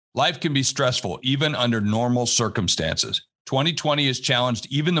Life can be stressful even under normal circumstances. 2020 has challenged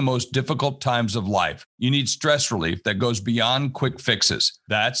even the most difficult times of life. You need stress relief that goes beyond quick fixes.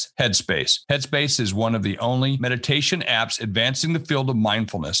 That's Headspace. Headspace is one of the only meditation apps advancing the field of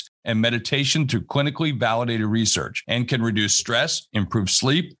mindfulness and meditation through clinically validated research, and can reduce stress, improve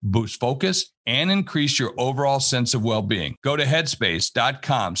sleep, boost focus, and increase your overall sense of well-being. Go to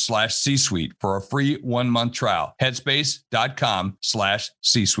headspace.com/C-suite for a free 1-month trial.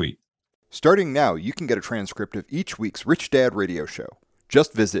 Headspace.com/C-suite. Starting now, you can get a transcript of each week's Rich Dad Radio Show.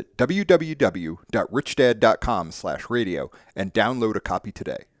 Just visit www.richdad.com/radio and download a copy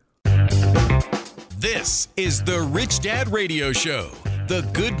today. This is the Rich Dad Radio Show. The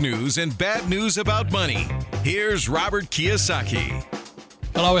good news and bad news about money. Here's Robert Kiyosaki.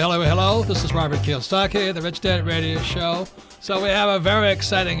 Hello. This is Robert Kiyosaki, the Rich Dad Radio Show. So we have a very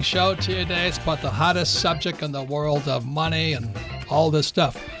exciting show today. It's about the hottest subject in the world of money and all this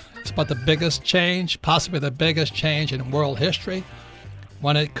stuff. It's about the biggest change, possibly the biggest change in world history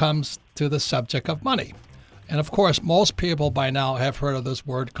when it comes to the subject of money. And of course, most people by now have heard of this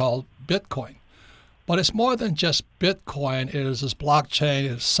word called Bitcoin. But it's more than just Bitcoin. It is this blockchain,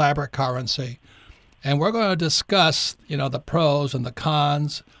 it is cyber currency. And we're going to discuss, the pros and the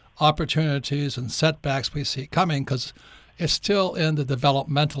cons, opportunities and setbacks we see coming, because it's still in the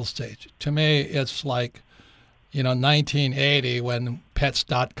developmental stage. To me, it's like 1980 when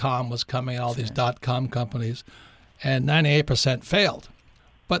pets.com was coming, all these .com companies, and 98% failed.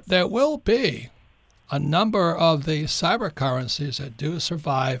 But there will be a number of the cyber currencies that do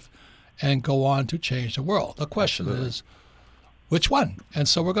survive and go on to change the world. The question is, which one? And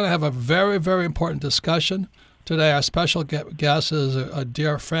so we're going to have a very, very important discussion today. Our special guest is a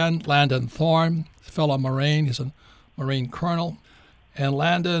dear friend, Landon Thorne, fellow Marine. He's a Marine colonel. And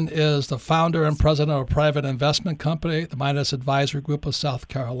Landon is the founder and president of a private investment company, the Midas Advisory Group of South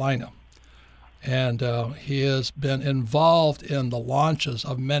Carolina. And he has been involved in the launches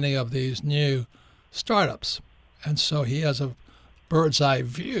of many of these new startups. And so he has a bird's eye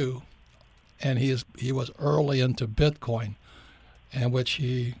view, and he was early into Bitcoin, in which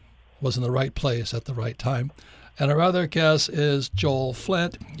he was in the right place at the right time. And our other guest is Joel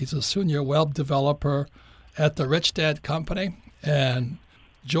Flint. He's a senior web developer at the Rich Dad Company. And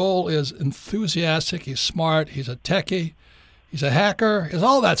Joel is enthusiastic, he's smart, he's a techie, he's a hacker, he's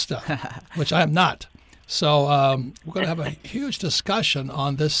all that stuff, which I am not. So we're going to have a huge discussion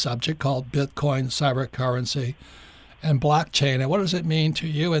on this subject called Bitcoin, cyber currency, and blockchain, and what does it mean to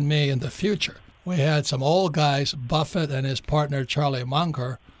you and me in the future. We had some old guys, Buffett and his partner Charlie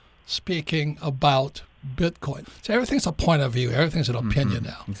Munger, speaking about Bitcoin. So everything's a point of view, everything's an opinion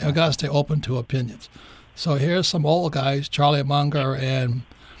now. Exactly. And we've got to stay open to opinions. So here's some old guys, Charlie Munger, and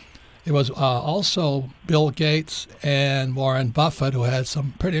it was also Bill Gates and Warren Buffett who had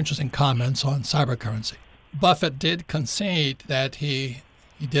some pretty interesting comments on cyber currency. Buffett did concede that he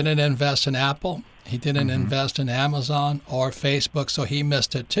didn't invest in Apple, he didn't invest in Amazon or Facebook, so he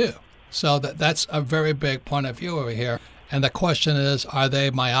missed it too. So that's a very big point of view over here. And the question is, are they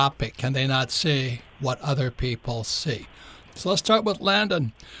myopic? Can they not see what other people see? So let's start with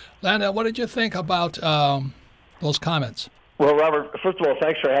Landon. Landon, what did you think about those comments? Well, Robert, first of all,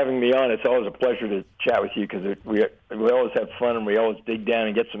 thanks for having me on. It's always a pleasure to chat with you because we always have fun and we always dig down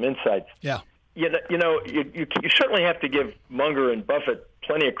and get some insights. Yeah. You certainly have to give Munger and Buffett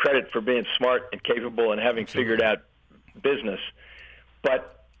plenty of credit for being smart and capable and having figured out business.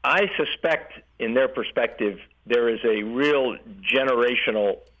 But I suspect, in their perspective, there is a real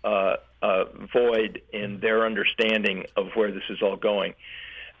generational void in their understanding of where this is all going.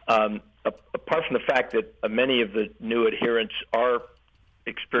 Apart from the fact that many of the new adherents are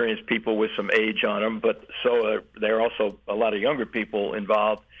experienced people with some age on them, but there are also a lot of younger people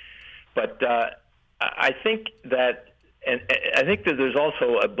involved. But I think that there's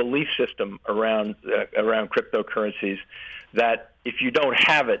also a belief system around cryptocurrencies that if you don't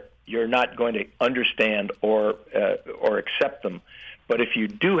have it, you're not going to understand or accept them. But if you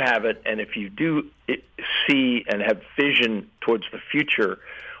do have it, and if you do see and have vision towards the future,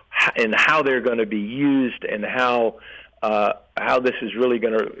 and how they're going to be used, and how this is really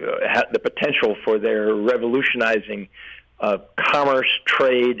going to have the potential for their revolutionizing commerce,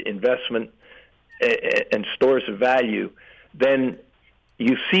 trade, investment, and stores of value, then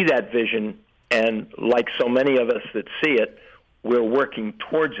you see that vision, and like so many of us that see it, we're working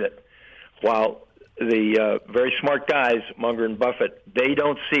towards it. While the very smart guys, Munger and Buffett, they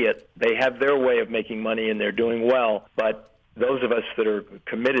don't see it. They have their way of making money, and they're doing well, but those of us that are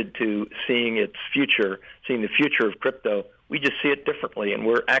committed to seeing its future, seeing the future of crypto, we just see it differently, and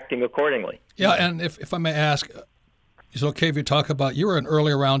we're acting accordingly. Yeah, and if I may ask, Is it okay if you talk about, you were an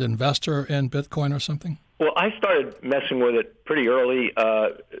early round investor in Bitcoin or something? Well, I started messing with it pretty early,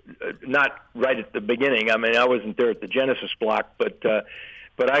 not right at the beginning. I mean, I wasn't there at the Genesis block, but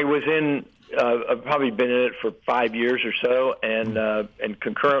I was in. I've probably been in it for 5 years or so, and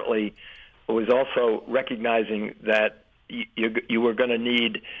concurrently was also recognizing that you were going to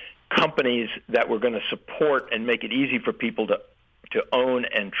need companies that were going to support and make it easy for people to own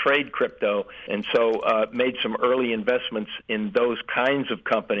and trade crypto, and so made some early investments in those kinds of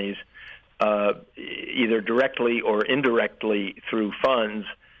companies. Either directly or indirectly through funds,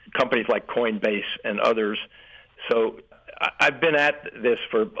 companies like Coinbase and others. So I've been at this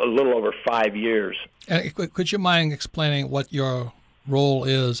for a little over 5 years. Could you mind explaining what your role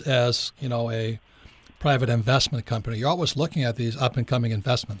is as, a private investment company? You're always looking at these up-and-coming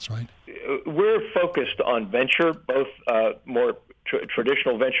investments, right? We're focused on venture, both more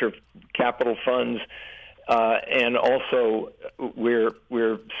traditional venture capital funds, and also we're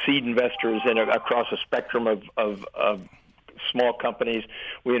seed investors across a spectrum of small companies.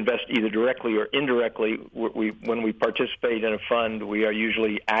 We invest either directly or indirectly. When we participate in a fund, we are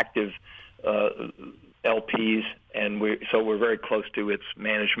usually active LPs, and so we're very close to its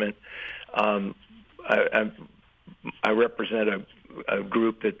management. I represent a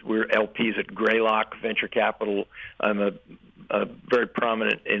group that we're LPs at Greylock Venture Capital. I'm a very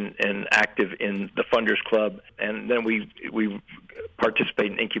prominent and active in the Funders Club, and then we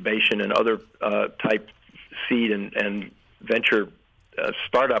participate in incubation and other type seed and venture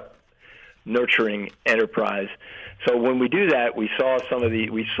startup nurturing enterprise. So when we do that, we saw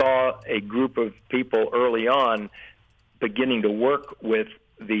a group of people early on beginning to work with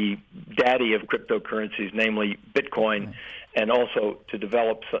the daddy of cryptocurrencies, namely Bitcoin, and also to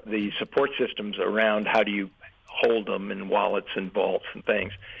develop the support systems around how do you hold them in wallets and vaults and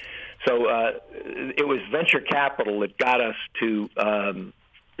things. So it was venture capital that got us to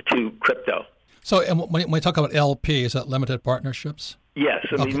crypto. So and when we talk about LP, is that limited partnerships? Yes,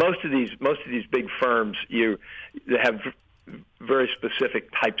 I mean most of these big firms they have very specific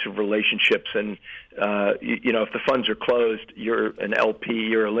types of relationships, and if the funds are closed, you're an LP,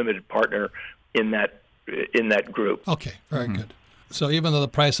 you're a limited partner in that group. Okay, very good. So even though the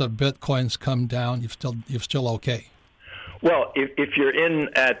price of Bitcoin's come down, you're still okay. Well, if you're in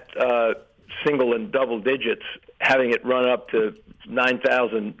at single and double digits, having it run up to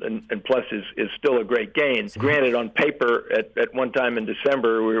 9,000 and plus is still a great gain. Granted, on paper, at one time in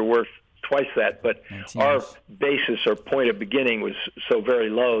December, we were worth twice that, but our basis or point of beginning was so very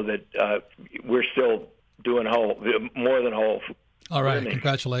low that we're still doing more than whole. All right,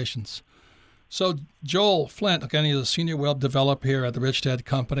 congratulations. So Joel Flint, again, he's a senior web developer here at the Rich Dad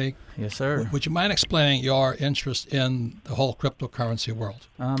Company. Yes, sir. Would you mind explaining your interest in the whole cryptocurrency world?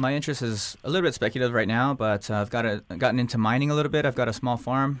 My interest is a little bit speculative right now, but I've gotten into mining a little bit. I've got a small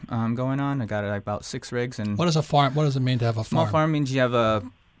farm going on. I got about 6 rigs. And what is a farm? What does it mean to have a farm? Small farm means you have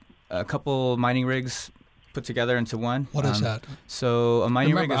a couple mining rigs put together into one. What is that? So a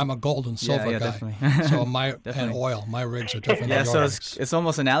mining rig. I'm a gold and silver guy. Definitely. So and oil, my rigs are different. Yeah, than so your it's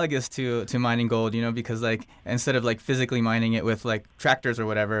almost analogous to mining gold, because instead of physically mining it with tractors or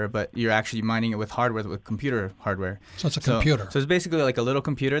whatever, but you're actually mining it with hardware, with computer hardware. So it's a computer. So it's basically like a little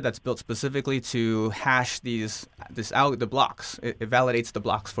computer that's built specifically to hash the blocks. It validates the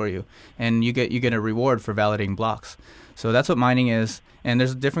blocks for you, and you get a reward for validating blocks. So that's what mining is. And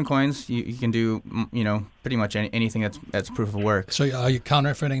there's different coins. You can do, pretty much anything that's proof of work. So are you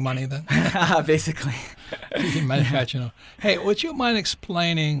counterfeiting money then? Basically. You can manufacture. Hey, would you mind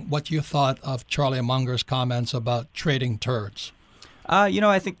explaining what you thought of Charlie Munger's comments about trading turds?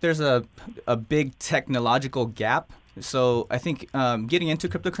 I think there's a big technological gap. So I think getting into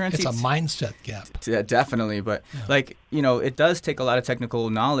cryptocurrency... It's a mindset gap. Definitely. But, it does take a lot of technical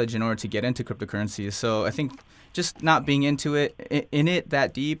knowledge in order to get into cryptocurrencies. So I think just not being into it, in it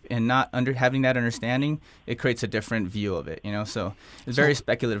that deep, and not having that understanding, it creates a different view of it, So it's a very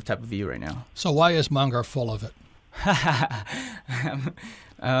speculative type of view right now. So why is Munger full of it?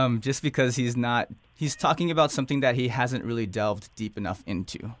 Just because he's talking about something that he hasn't really delved deep enough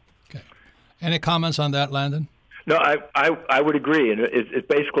into. Okay. Any comments on that, Landon? No, I would agree, and it's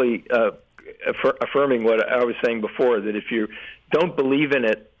basically affirming what I was saying before, that if you don't believe in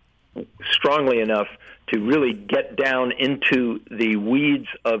it strongly enough to really get down into the weeds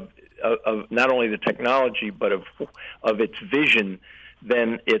of not only the technology but of its vision,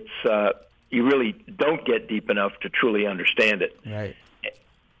 then you really don't get deep enough to truly understand it. Right.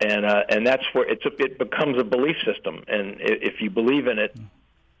 And that's where it becomes a belief system, and if you believe in it,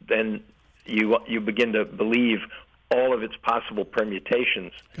 then you begin to believe all of its possible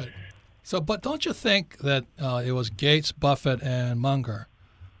permutations. Good. So, but don't you think that it was Gates, Buffett, and Munger?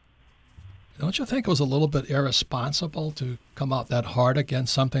 Don't you think it was a little bit irresponsible to come out that hard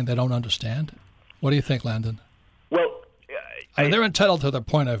against something they don't understand? What do you think, Landon? Well, I mean, they're entitled to their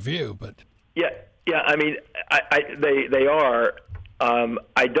point of view, but yeah. I mean, they are.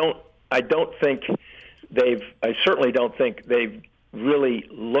 I certainly don't think they've really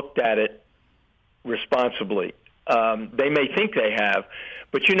looked at it responsibly. They may think they have,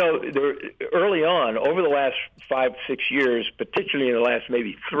 but early on, over the last 5-6 years, particularly in the last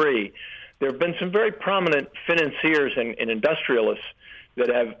maybe 3, there have been some very prominent financiers and industrialists that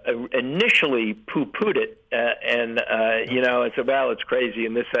have initially poo-pooed it, and it's it's crazy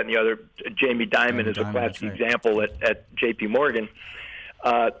and this, that, and the other. Jamie Dimon is a classic example at J.P. Morgan,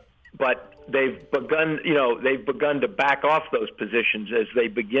 but they've begun to back off those positions as they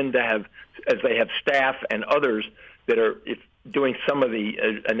have staff and others that are doing some of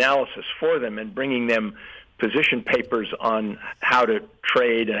the analysis for them and bringing them position papers on how to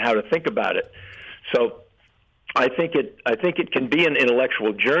trade and how to think about it. So I think it can be an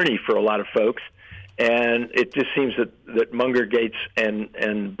intellectual journey for a lot of folks, and it just seems that Munger, Gates,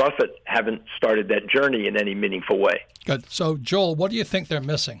 and Buffett haven't started that journey in any meaningful way. Good. So, Joel, what do you think they're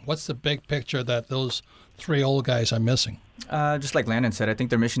missing? What's the big picture that those 3 old guys are missing? Just like Landon said, I think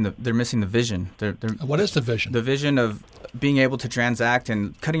they're missing the vision. What is the vision? The vision of being able to transact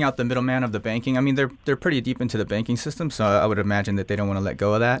and cutting out the middleman of the banking. I mean, they're pretty deep into the banking system, so I would imagine that they don't want to let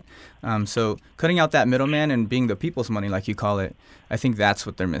go of that. So cutting out that middleman and being the people's money, like you call it, I think that's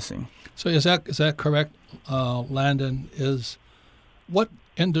what they're missing. So is that correct, Landon? Is what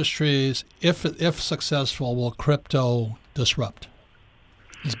industries, if successful, will crypto disrupt?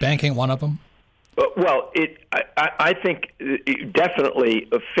 Is banking one of them? Well, I think definitely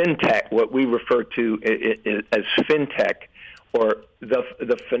a fintech, what we refer to as fintech, or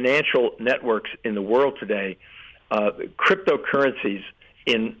the financial networks in the world today, cryptocurrencies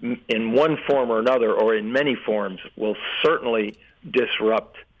in one form or another, or in many forms, will certainly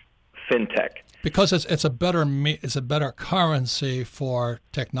disrupt fintech. Because it's a better currency for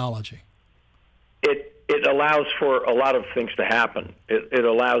technology. It allows for a lot of things to happen. It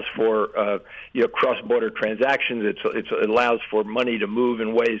allows for cross-border transactions. It allows for money to move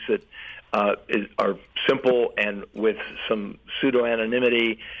in ways that are simple and with some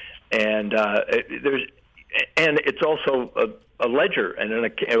pseudo-anonymity, and it's also a ledger and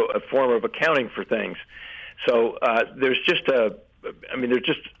a form of accounting for things. So there's just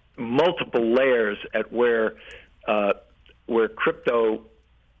multiple layers at where crypto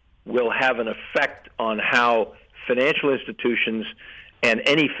will have an effect on how financial institutions and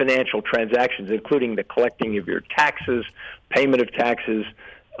any financial transactions, including the collecting of your taxes, payment of taxes,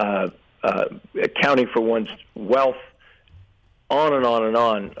 accounting for one's wealth, on and on and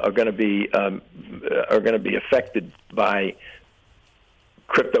on, are going to be affected by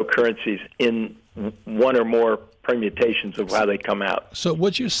cryptocurrencies in one or more permutations of how they come out. So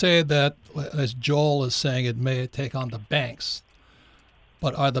would you say that, as Joel is saying, it may take on the banks?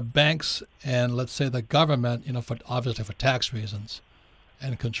 But are the banks and, let's say, the government, obviously for tax reasons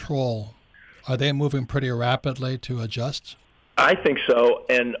and control, are they moving pretty rapidly to adjust? I think so,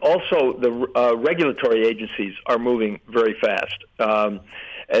 and also the regulatory agencies are moving very fast.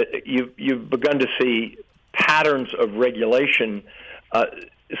 You've begun to see patterns of regulation.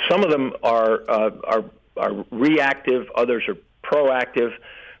 Some of them are reactive, others are proactive.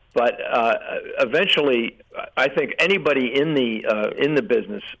 But eventually, I think anybody in the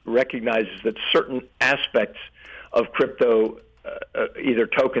business recognizes that certain aspects of crypto, either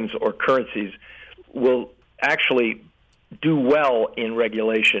tokens or currencies, will actually do well in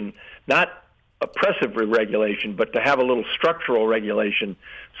regulation, not oppressive regulation, but to have a little structural regulation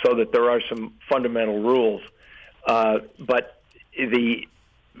so that there are some fundamental rules. But it's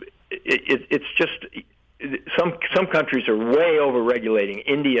just. Some countries are way over-regulating.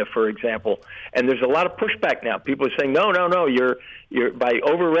 India, for example, and there's a lot of pushback now. People are saying, no, you're by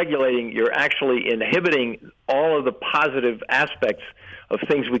over-regulating, you're actually inhibiting all of the positive aspects of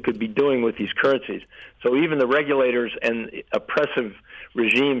things we could be doing with these currencies. So even the regulators and oppressive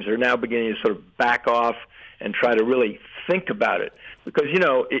regimes are now beginning to sort of back off and try to really think about it. Because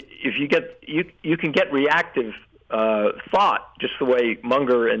if you can get reactive thought, just the way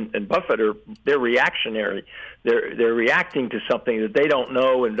Munger and Buffett they're reactionary. They're reacting to something that they don't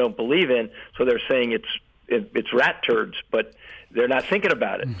know and don't believe in, so they're saying it's rat turds, but they're not thinking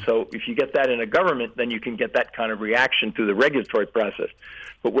about it. So if you get that in a government, then you can get that kind of reaction through the regulatory process.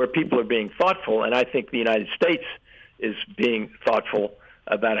 But where people are being thoughtful, and I think the United States is being thoughtful,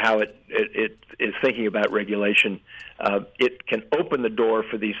 about how it is thinking about regulation, it can open the door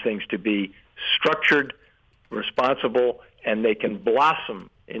for these things to be structured, responsible, and they can blossom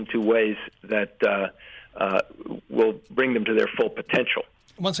into ways that will bring them to their full potential.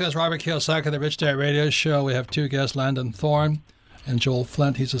 Once again, it's Robert Kiyosaki, the Rich Dad Radio Show. We have two guests, Landon Thorne and Joel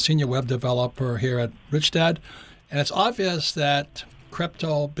Flint. He's a senior web developer here at Rich Dad. And it's obvious that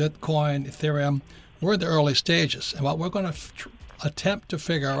crypto, Bitcoin, Ethereum, we're in the early stages. And what we're going to attempt to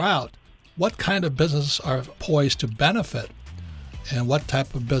figure out, what kind of businesses are poised to benefit and what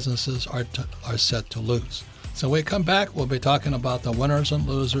type of businesses are set to lose. So when we come back, we'll be talking about the winners and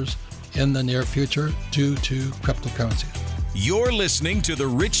losers in the near future due to cryptocurrency. You're listening to the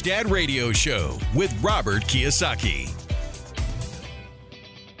Rich Dad Radio Show with Robert Kiyosaki.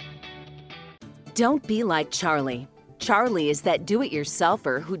 Don't be like Charlie. Charlie is that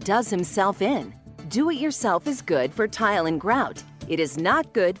do-it-yourselfer who does himself in. Do-it-yourself is good for tile and grout. It is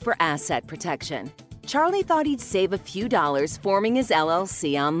not good for asset protection. Charlie thought he'd save a few dollars forming his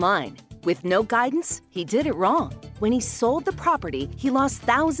LLC online. With no guidance, he did it wrong. When he sold the property, he lost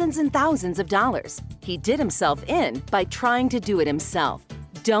thousands and thousands of dollars. He did himself in by trying to do it himself.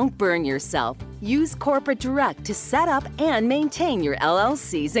 Don't burn yourself. Use Corporate Direct to set up and maintain your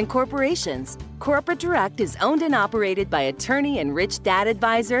LLCs and corporations. Corporate Direct is owned and operated by attorney and Rich Dad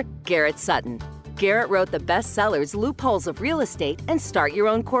advisor Garrett Sutton. Garrett wrote the bestsellers Loopholes of Real Estate and Start Your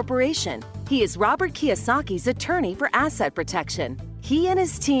Own Corporation. He is Robert Kiyosaki's attorney for asset protection. He and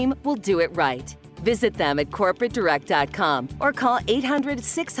his team will do it right. Visit them at corporatedirect.com or call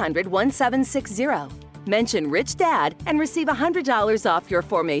 800-600-1760. Mention Rich Dad and receive $100 off your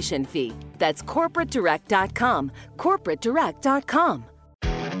formation fee. That's corporatedirect.com. corporatedirect.com.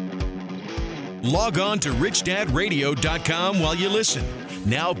 Log on to richdadradio.com while you listen.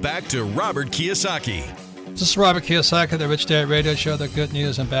 Now back to Robert Kiyosaki. This is Robert Kiyosaki, the Rich Dad Radio Show, the good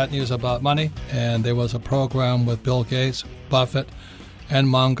news and bad news about money. And there was a program with Bill Gates, Buffett, and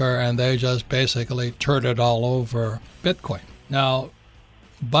Munger, and they just basically turned it all over Bitcoin. Now,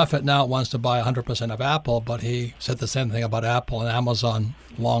 Buffett now wants to buy 100% of Apple, but he said the same thing about Apple and Amazon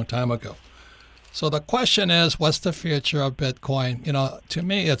a long time ago. So the question is, what's the future of Bitcoin? You know, to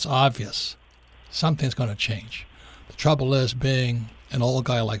me, it's obvious. Something's going to change. The trouble is, being an old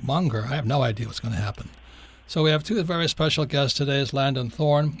guy like Munger, I have no idea what's going to happen. So we have two very special guests today. Is Landon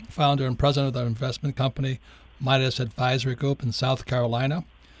Thorne, founder and president of the investment company Midas Advisory Group in South Carolina.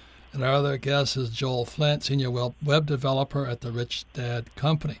 And our other guest is Joel Flint, senior web developer at the Rich Dad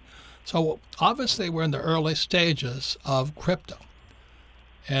Company. So obviously we're in the early stages of crypto.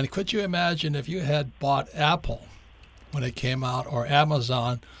 And could you imagine if you had bought Apple when it came out or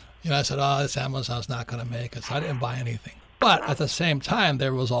Amazon? You know, I said, oh, this Amazon's not going to make it, so I didn't buy anything. But at the same time,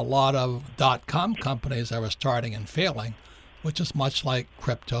 there was a lot of .com companies that were starting and failing, which is much like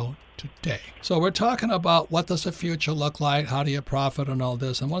crypto today. So we're talking about what does the future look like, how do you profit and all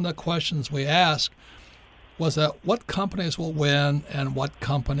this. And one of the questions we asked was that what companies will win and what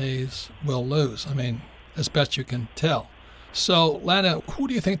companies will lose. I mean, as best you can tell. So, Landon, who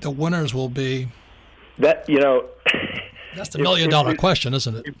do you think the winners will be? That, you know, that's the $1 million question,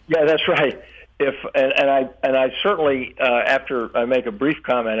 isn't it? Yeah, that's right. I certainly, after I make a brief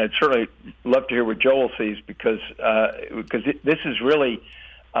comment, I'd certainly love to hear what Joel sees because this is really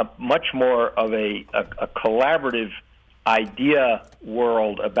much more of a collaborative idea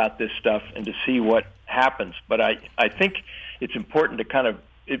world about this stuff and to see what happens. But I think it's important to kind of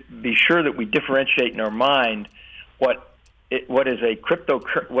be sure that we differentiate in our mind what a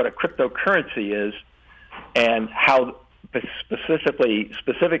cryptocurrency is and how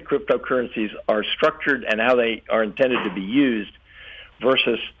specific cryptocurrencies are structured and how they are intended to be used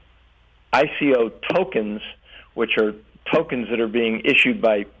versus ICO tokens, which are tokens that are being issued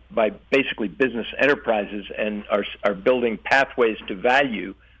by basically business enterprises and are building pathways to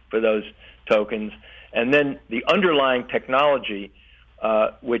value for those tokens. And then the underlying technology,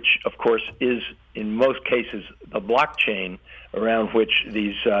 which of course is in most cases the blockchain around which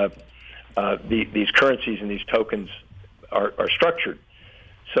these currencies and these tokens are structured.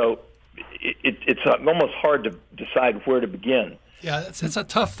 So it's almost hard to decide where to begin. Yeah, it's a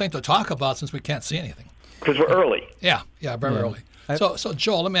tough thing to talk about since we can't see anything. Because we're early. Yeah, very early. So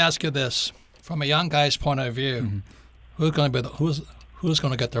Joel, let me ask you this: from a young guy's point of view, who's going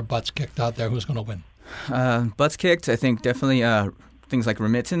to get their butts kicked out there? Who's going to win? Butts kicked, I think definitely things like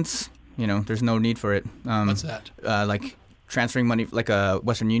remittance. You know, there's no need for it. What's that? Like transferring money, like a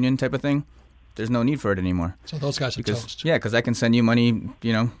Western Union type of thing. There's no need for it anymore. So those guys are toast. Yeah, because I can send you money.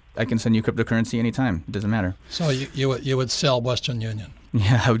 You know, I can send you cryptocurrency anytime. It doesn't matter. So you would sell Western Union?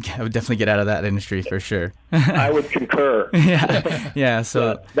 Yeah, I would definitely get out of that industry for sure. I would concur. Yeah.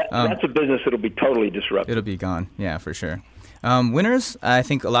 So that's a business that'll be totally disrupted. It'll be gone. Yeah, for sure. Winners, I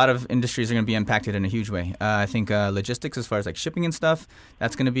think a lot of industries are going to be impacted in a huge way. I think logistics, as far as like shipping and stuff,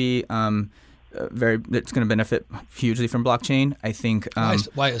 that's going to be it's going to benefit hugely from blockchain. I think.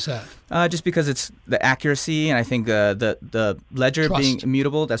 Why is that? Just because it's the accuracy, and I think the ledger being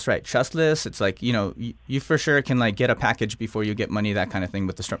immutable. That's right, trustless. It's like you for sure can like get a package before you get money, that kind of thing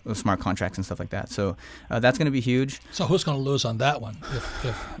with the smart contracts and stuff like that. So that's going to be huge. So who's going to lose on that one?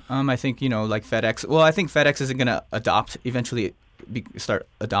 I think like FedEx. Well, I think FedEx isn't going to eventually start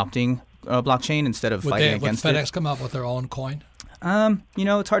adopting blockchain instead of fighting against it. Would FedEx come up with their own coin?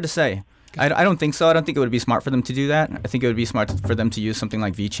 It's hard to say. I don't think so. I don't think it would be smart for them to do that. I think it would be smart for them to use something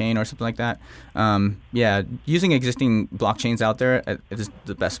like VeChain or something like that. Using existing blockchains out there is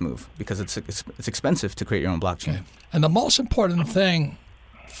the best move because it's expensive to create your own blockchain. Okay. And the most important thing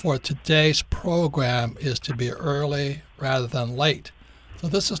for today's program is to be early rather than late. So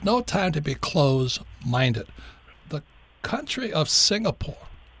this is no time to be closed-minded. The country of Singapore,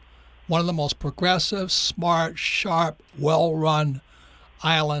 one of the most progressive, smart, sharp, well-run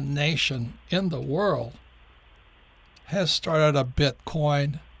island nation in the world, has started a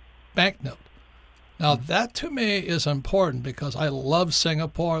Bitcoin banknote. Now that to me is important because I love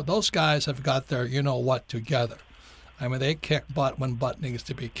Singapore. Those guys have got their you-know-what together. I mean, they kick butt when butt needs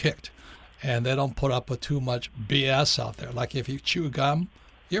to be kicked, and they don't put up with too much BS out there. Like if you chew gum,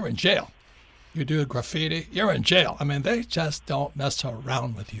 you're in jail. You do graffiti, you're in jail. I mean, they just don't mess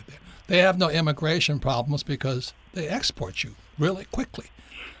around with you there. They have no immigration problems because they export you really quickly.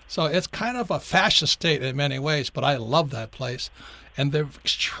 So it's kind of a fascist state in many ways, but I love that place. And they're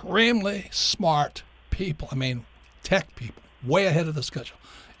extremely smart people. I mean, tech people, way ahead of the schedule.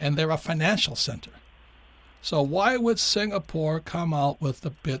 And they're a financial center. So why would Singapore come out with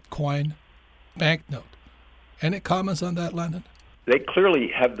the Bitcoin banknote? Any comments on that, Landon? They clearly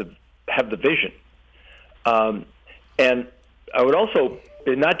have the vision. And I would also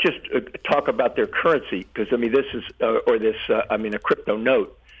not just talk about their currency, because I mean a crypto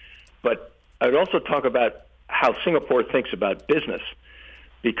note, but I would also talk about how Singapore thinks about business,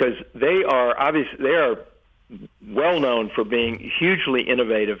 because they are well known for being hugely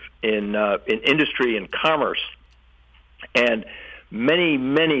innovative in industry and commerce, and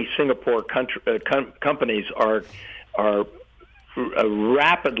many Singapore companies are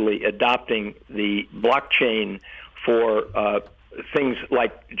rapidly adopting the blockchain for things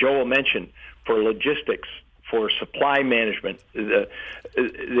like Joel mentioned, for logistics, for supply management. In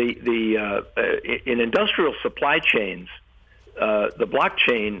industrial supply chains, the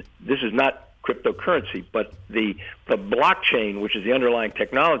blockchain, this is not cryptocurrency, but the blockchain, which is the underlying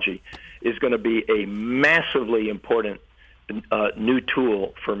technology, is going to be a massively important new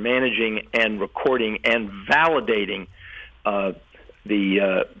tool for managing and recording and validating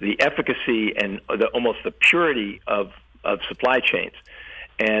the efficacy and almost the purity of supply chains,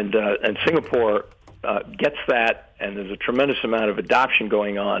 and Singapore gets that, and there's a tremendous amount of adoption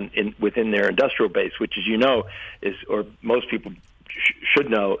going on within their industrial base, which, as you know, or most people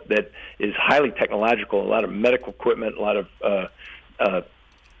should know, that is highly technological. A lot of medical equipment, a lot of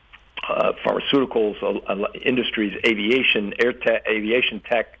pharmaceuticals, industries, aviation, aviation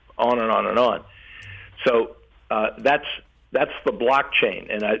tech, on and on and on. So that's the blockchain,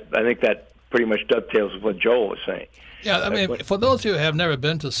 and I think that pretty much dovetails with what Joel was saying. Yeah, I mean, for those of you who have never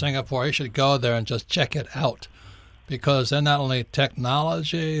been to Singapore, you should go there and just check it out, because they're not only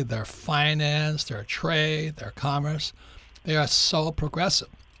technology, their finance, their trade, their commerce, they are so progressive.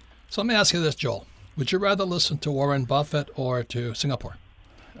 So let me ask you this, Joel. Would you rather listen to Warren Buffett or to Singapore?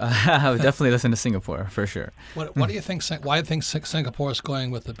 I would definitely listen to Singapore, for sure. What do you think? Why do you think Singapore is going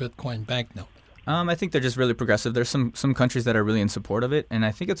with the Bitcoin banknote? I think they're just really progressive. There's some countries that are really in support of it, and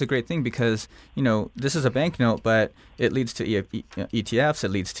I think it's a great thing because, this is a banknote, but it leads to ETFs, it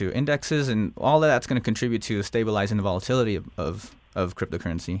leads to indexes, and all of that's going to contribute to stabilizing the volatility of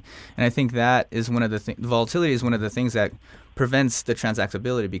cryptocurrency. And I think that is one of the volatility is one of the things that prevents the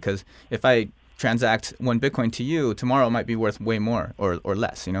transactability, because if I transact one Bitcoin to you, tomorrow it might be worth way more or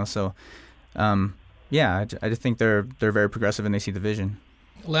less, So, I just think they're very progressive and they see the vision.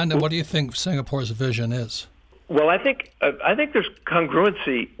 Landon, what do you think Singapore's vision is? Well, I think there's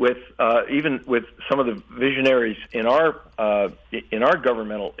congruency with even with some of the visionaries in our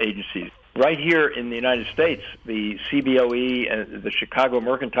governmental agencies. Right here in the United States, the CBOE and the Chicago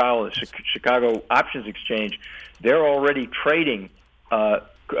Mercantile and the Chicago Options Exchange, they're already trading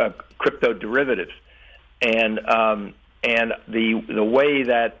crypto derivatives, and the way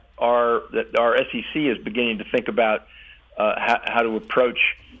that our SEC is beginning to think about how to approach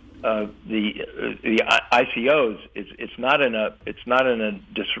the ICOs. It's not in a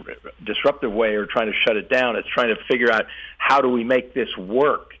disruptive way or trying to shut it down. It's trying to figure out how do we make this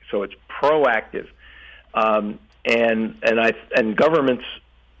work. So it's proactive, and governments,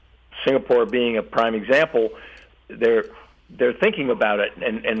 Singapore being a prime example, they're thinking about it,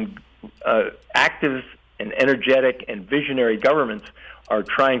 and active and energetic and visionary governments are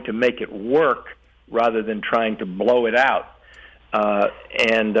trying to make it work rather than trying to blow it out.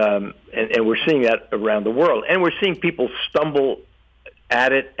 And we're seeing that around the world, and we're seeing people stumble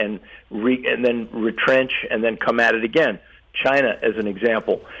at it and then retrench and then come at it again. China, as an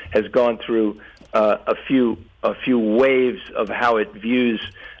example, has gone through a few waves of how it views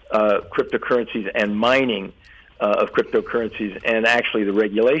cryptocurrencies and mining of cryptocurrencies, and actually the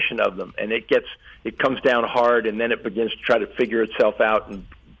regulation of them. And it comes down hard, and then it begins to try to figure itself out and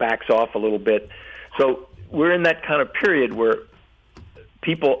backs off a little bit. So we're in that kind of period where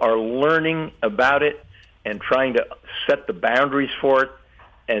people are learning about it and trying to set the boundaries for it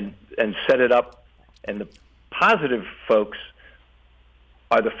and set it up. And the positive folks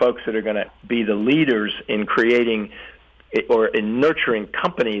are the folks that are going to be the leaders in creating or in nurturing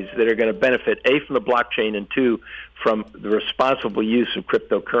companies that are going to benefit, A, from the blockchain, and 2, from the responsible use of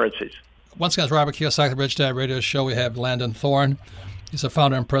cryptocurrencies. Once again, it's Robert Kiyosaki, the Rich Dad Radio Show. We have Landon Thorne. He's the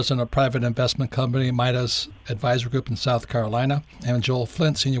founder and president of private investment company Midas Advisor Group in South Carolina. And Joel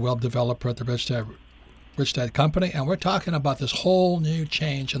Flint, senior web developer at the Rich Dad Company. And we're talking about this whole new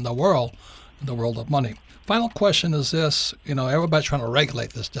change in the world of money. Final question is this. Everybody's trying to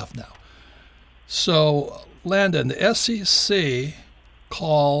regulate this stuff now. So, Landon, the SEC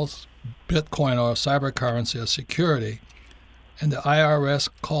calls Bitcoin or cybercurrency a security, and the IRS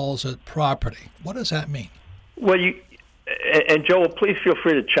calls it property. What does that mean? Well, and Joel, please feel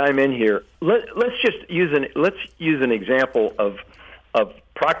free to chime in here. Let's use an example of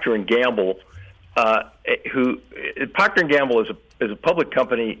Procter & Gamble, who Procter & Gamble is a public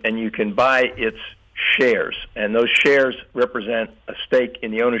company, and you can buy its shares, and those shares represent a stake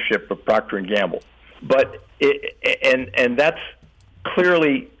in the ownership of Procter & Gamble. But and that's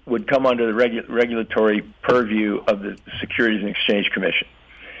clearly would come under the regulatory purview of the Securities and Exchange Commission.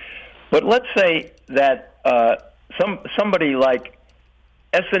 But let's say that somebody like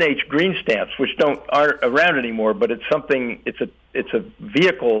S&H green stamps, which aren't around anymore, but it's a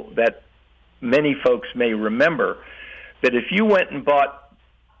vehicle that many folks may remember, that if you went and bought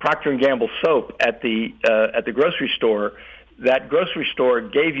Procter & Gamble soap at the grocery store, that grocery store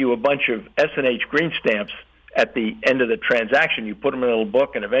gave you a bunch of S&H green stamps at the end of the transaction. You put them in a little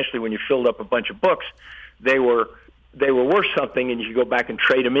book, and eventually when you filled up a bunch of books, they were worth something, and you could go back and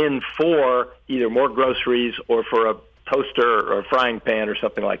trade them in for either more groceries or for a toaster or a frying pan or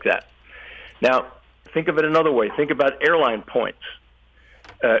something like that. Now, think of it another way. Think about airline points.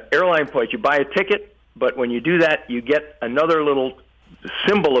 Airline points, you buy a ticket, but when you do that, you get another little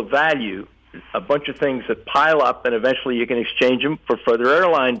symbol of value, a bunch of things that pile up, and eventually you can exchange them for further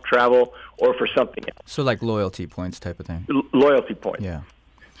airline travel or for something else. So like loyalty points type of thing. Loyalty points. Yeah.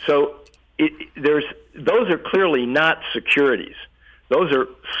 So those are clearly not securities. Those are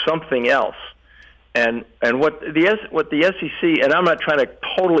something else. And what the SEC, and I'm not trying to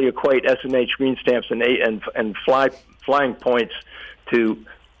totally equate S&H green stamps and flying points to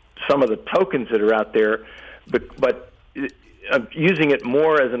some of the tokens that are out there, but I'm using it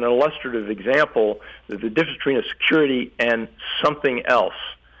more as an illustrative example of the difference between a security and something else.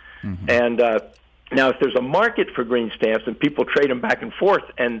 Mm-hmm. And now, if there's a market for green stamps and people trade them back and forth,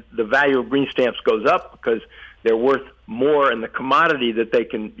 and the value of green stamps goes up because they're worth more, and the commodity that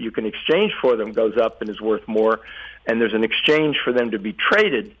you can exchange for them goes up and is worth more, and there's an exchange for them to be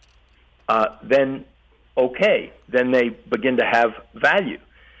traded, then they begin to have value.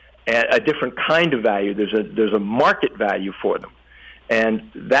 A different kind of value. There's a market value for them,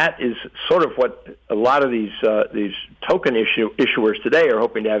 and that is sort of what a lot of these token issuers today are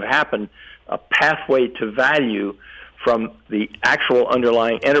hoping to have happen: a pathway to value from the actual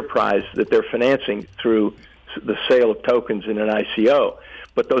underlying enterprise that they're financing through the sale of tokens in an ICO.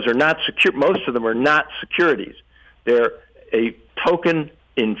 But those are not secure. Most of them are not securities. They're a token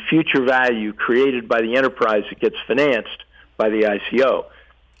in future value created by the enterprise that gets financed by the ICO.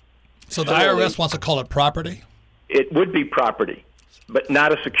 So the IRS wants to call it property? It would be property, but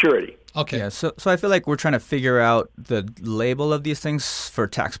not a security. Okay. Yeah, so I feel like we're trying to figure out the label of these things for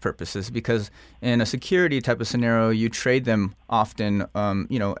tax purposes, because in a security type of scenario, you trade them often,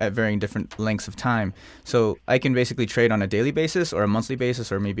 at varying different lengths of time. So I can basically trade on a daily basis or a monthly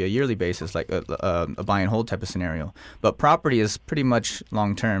basis or maybe a yearly basis, like a buy and hold type of scenario. But property is pretty much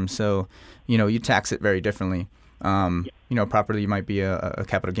long term, so you tax it very differently. Property might be a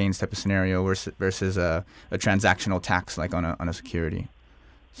capital gains type of scenario versus a transactional tax like on a security.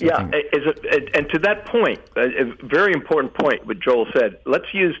 So and to that point, a very important point what Joel said.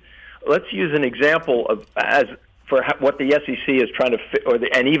 Let's use an example of what the SEC is trying to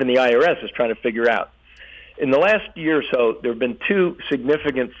and even the IRS is trying to figure out. In the last year or so, there have been two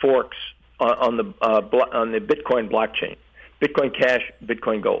significant forks on the Bitcoin blockchain: Bitcoin Cash,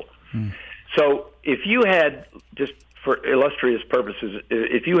 Bitcoin Gold. So if you had, just for illustrious purposes,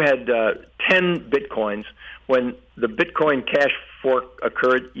 if you had 10 Bitcoins when the Bitcoin Cash fork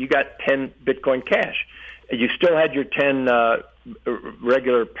occurred, you got 10 Bitcoin Cash. You still had your 10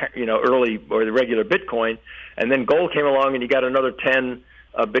 regular, early or the regular Bitcoin, and then gold came along and you got another 10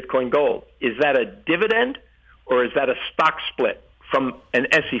 Bitcoin Gold. Is that a dividend or is that a stock split from an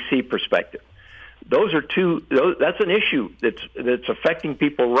SEC perspective? That's an issue that's affecting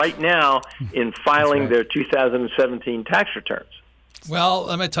people right now in filing their 2017 tax returns. Well,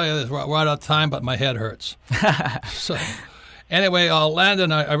 let me tell you this. We're out of time, but my head hurts. So, anyway,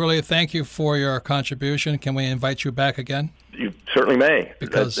 Landon, I really thank you for your contribution. Can we invite you back again? You certainly may.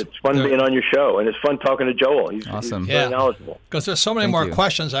 Because it's fun being on your show, and it's fun talking to Joel. He's awesome. He's very knowledgeable. Because there's so many more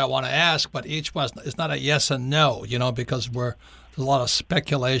questions I want to ask, but each one is not a yes and no, because there's a lot of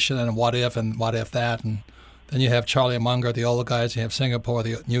speculation and what if that, and then you have Charlie Munger, the old guys, you have Singapore,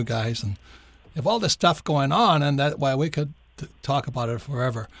 the new guys, and you have all this stuff going on, and that why we could talk about it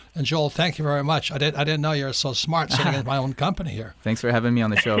forever. And Joel, thank you very much. I didn't know you were so smart sitting in my own company here. Thanks for having me on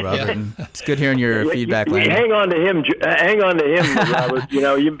the show, Robert. Yeah. And it's good hearing your feedback. Hang on to him, Robert.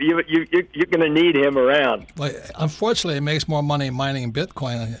 You're going to need him around. Well, unfortunately, it makes more money mining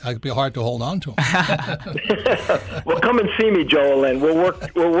Bitcoin. It'd be hard to hold on to him. Well, come and see me, Joel, and we'll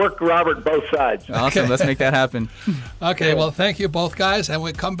work Robert both sides. Awesome. Let's make that happen. Okay. Well, thank you both guys, and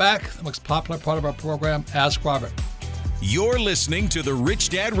we come back. The most popular part of our program, Ask Robert. You're listening to the Rich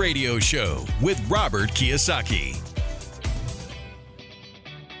Dad Radio Show with Robert Kiyosaki.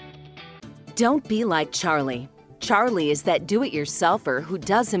 Don't be like Charlie. Charlie is that do-it-yourselfer who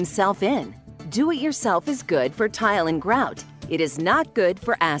does himself in. Do-it-yourself is good for tile and grout. It is not good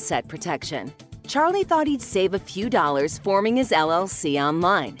for asset protection. Charlie thought he'd save a few dollars forming his LLC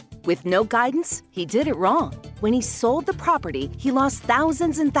online. With no guidance, he did it wrong. When he sold the property, he lost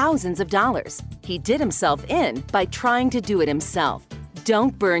thousands and thousands of dollars. He did himself in by trying to do it himself.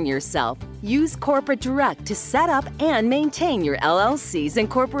 Don't burn yourself. Use Corporate Direct to set up and maintain your LLCs and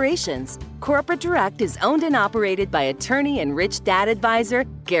corporations. Corporate Direct is owned and operated by attorney and rich dad advisor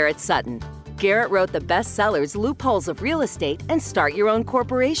Garrett Sutton. Garrett wrote the bestsellers Loopholes of Real Estate and Start Your Own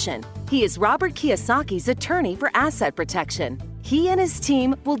Corporation. He is Robert Kiyosaki's attorney for asset protection. He and his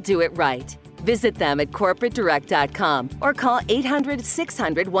team will do it right. Visit them at corporatedirect.com or call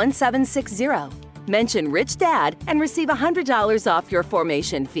 800-600-1760. Mention Rich Dad and receive $100 off your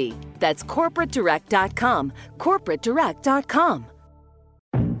formation fee. That's corporatedirect.com. corporatedirect.com.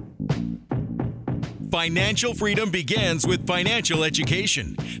 Financial freedom begins with financial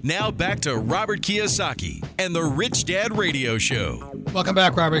education. Now back to Robert Kiyosaki and the Rich Dad Radio Show. Welcome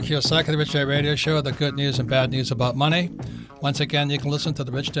back, Robert Kiyosaki, the Rich Dad Radio Show, the good news and bad news about money. Once again, you can listen to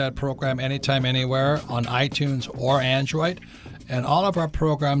the Rich Dad program anytime, anywhere on iTunes or Android. And all of our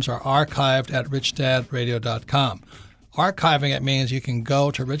programs are archived at richdadradio.com. Archiving it means you can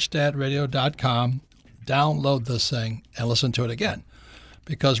go to richdadradio.com, download this thing, and listen to it again.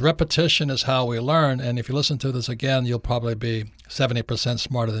 Because repetition is how we learn, and if you listen to this again, you'll probably be 70%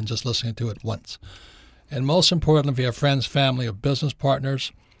 smarter than just listening to it once. And most importantly, if you have friends, family, or business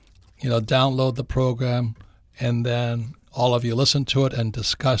partners, download the program, and then all of you listen to it and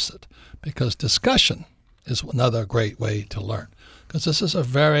discuss it. Because discussion is another great way to learn. Because this is a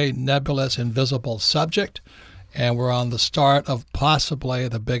very nebulous, invisible subject, and we're on the start of possibly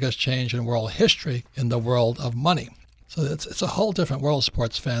the biggest change in world history in the world of money. So it's a whole different world,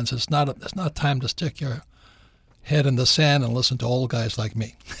 sports fans. It's not time to stick your head in the sand and listen to old guys like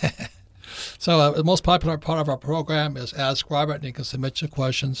me. So the most popular part of our program is Ask Robert, and you can submit your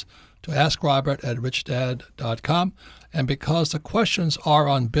questions to AskRobert@richdad.com. And because the questions are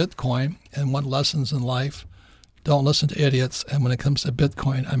on Bitcoin and what lessons in life, don't listen to idiots. And when it comes to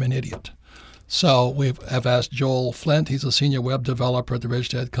Bitcoin, I'm an idiot. So we have asked Joel Flint, he's a senior web developer at the Rich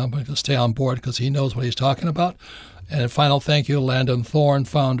Dad Company, to stay on board because he knows what he's talking about. And a final thank you to Landon Thorne,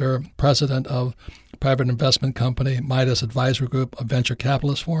 founder, president of private investment company, Midas Advisory Group, a venture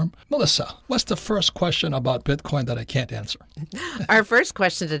capitalist firm. Melissa, what's the first question about Bitcoin that I can't answer? Our first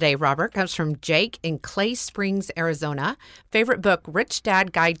question today, Robert, comes from Jake in Clay Springs, Arizona. Favorite book, Rich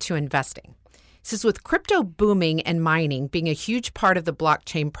Dad Guide to Investing. It says, with crypto booming and mining being a huge part of the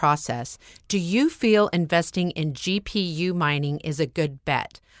blockchain process, do you feel investing in GPU mining is a good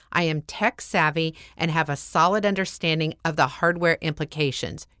bet? I am tech savvy and have a solid understanding of the hardware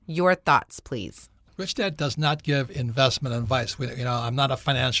implications. Your thoughts, please. Rich Dad does not give investment advice. I'm not a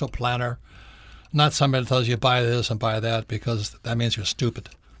financial planner. I'm not somebody that tells you buy this and buy that, because that means you're stupid.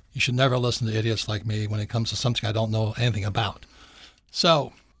 You should never listen to idiots like me when it comes to something I don't know anything about.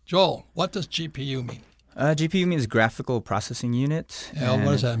 So, Joel, what does GPU mean? GPU means graphical processing unit. Yeah,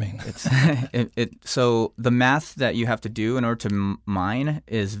 what does that mean? It's so the math that you have to do in order to mine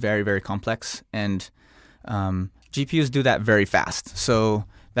is very, very complex, and GPUs do that very fast. So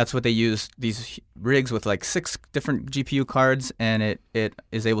that's what they use, these rigs with like 6 different GPU cards, and it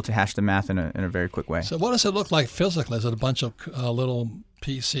is able to hash the math in a very quick way. So what does it look like physically? Is it a bunch of little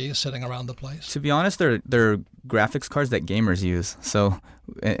PCs sitting around the place? To be honest, they're graphics cards that gamers use. So,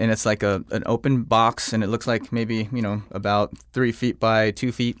 and it's like an open box, and it looks like maybe about 3 feet by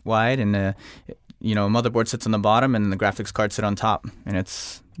 2 feet wide, and a motherboard sits on the bottom, and the graphics cards sit on top. And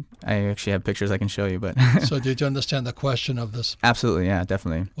I actually have pictures I can show you, but. So did you understand the question of this? Absolutely, yeah,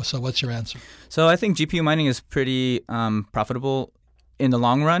 definitely. So what's your answer? So I think GPU mining is pretty profitable in the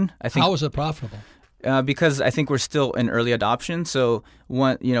long run. I think. How is it profitable? Because I think we're still in early adoption. So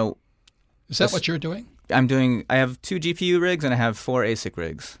Is that what you're doing? I have 2 GPU rigs and I have 4 ASIC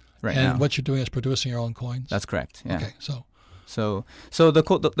rigs right now. And what you're doing is producing your own coins? That's correct, yeah. Okay, So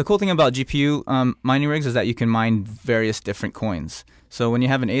the cool thing about GPU mining rigs is that you can mine various different coins. So when you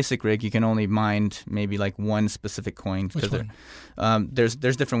have an ASIC rig, you can only mine maybe like one specific coin. Which one? There's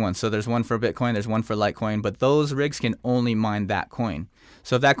different ones. So there's one for Bitcoin, there's one for Litecoin, but those rigs can only mine that coin.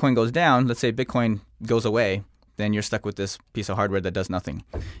 So if that coin goes down, let's say Bitcoin goes away, then you're stuck with this piece of hardware that does nothing.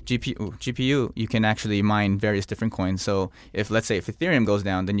 GPU, you can actually mine various different coins. So let's say if Ethereum goes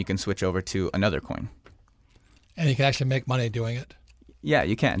down, then you can switch over to another coin. And you can actually make money doing it? Yeah,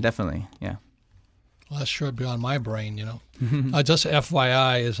 you can, definitely, yeah. Well, that's sure beyond my brain, Just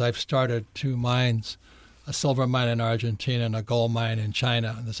FYI, is I've started 2 mines, a silver mine in Argentina and a gold mine in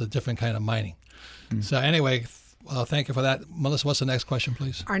China, and it's a different kind of mining. So anyway, thank you for that. Melissa, what's the next question,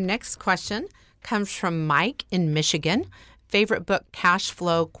 please? Our next question comes from Mike in Michigan. Favorite book, Cash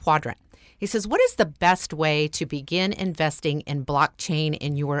Flow Quadrant. He says, what is the best way to begin investing in blockchain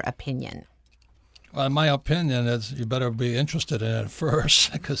in your opinion? Well, in my opinion, is you better be interested in it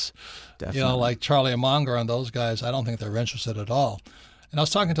first, because, like Charlie Munger and those guys, I don't think they're interested at all. And I was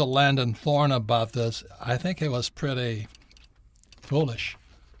talking to Landon Thorne about this. I think it was pretty foolish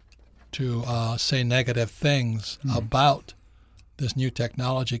to say negative things about this new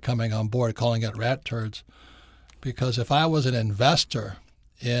technology coming on board, calling it rat turds, because if I was an investor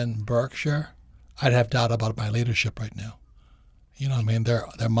in Berkshire, I'd have doubt about my leadership right now. You know what I mean?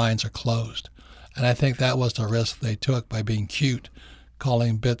 Their minds are closed. And I think that was the risk they took by being cute,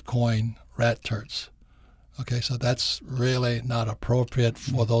 calling Bitcoin rat turds. Okay, so that's really not appropriate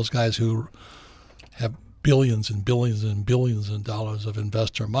for those guys who have billions and billions and billions of dollars of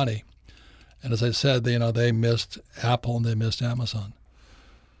investor money. And as I said, they missed Apple and they missed Amazon.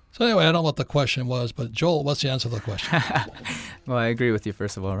 So anyway, I don't know what the question was, but Joel, what's the answer to the question? Well, I agree with you,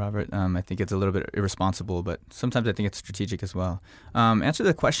 first of all, Robert. I think it's a little bit irresponsible, but sometimes I think it's strategic as well. Answer to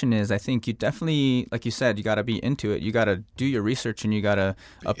the question is, I think you definitely, like you said, you got to be into it. You got to do your research and you got to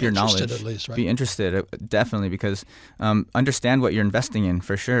up your knowledge. Be interested at least, right? Be interested, definitely, because understand what you're investing in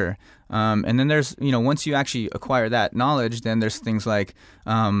for sure. And then there's, once you actually acquire that knowledge, then there's things like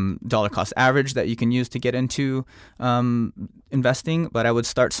dollar cost average that you can use to get into investing. But I would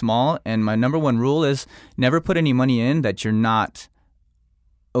start small. And my number one rule is never put any money in that you're not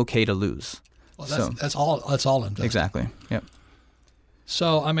okay to lose. Well, that's all investing. Exactly. Yep.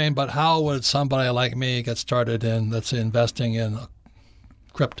 So, but how would somebody like me get started in, let's say, investing in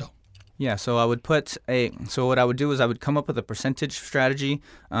crypto? Yeah, so what I would do is I would come up with a percentage strategy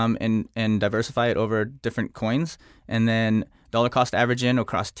and diversify it over different coins, and then dollar cost average in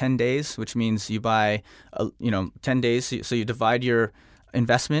across 10 days, which means you buy 10 days, so you divide your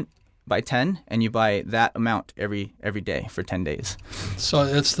investment by 10 and you buy that amount every day for 10 days. So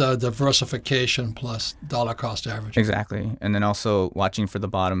it's the diversification plus dollar cost average. Exactly. And then also watching for the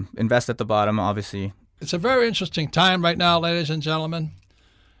bottom. Invest at the bottom, obviously. It's a very interesting time right now, ladies and gentlemen.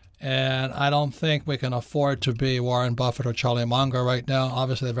 And I don't think we can afford to be Warren Buffett or Charlie Munger right now.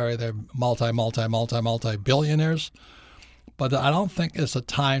 Obviously, they're multi-billionaires. But I don't think it's a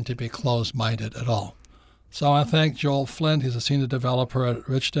time to be closed-minded at all. So I thank Joel Flint. He's a senior developer at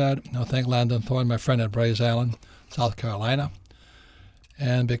Rich Dad. I thank Landon Thorne, my friend at Braze Allen, South Carolina.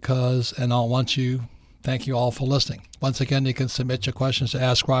 And once you Thank you all for listening. Once again, you can submit your questions to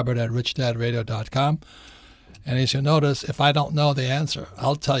AskRobert@RichDadRadio.com. And as you notice, if I don't know the answer,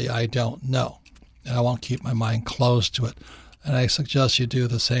 I'll tell you I don't know. And I won't keep my mind closed to it. And I suggest you do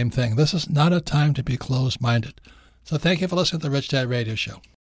the same thing. This is not a time to be closed-minded. So thank you for listening to the Rich Dad Radio Show.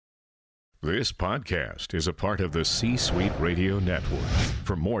 This podcast is a part of the C-Suite Radio Network.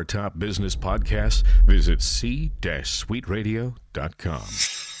 For more top business podcasts, visit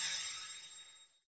c-suiteradio.com.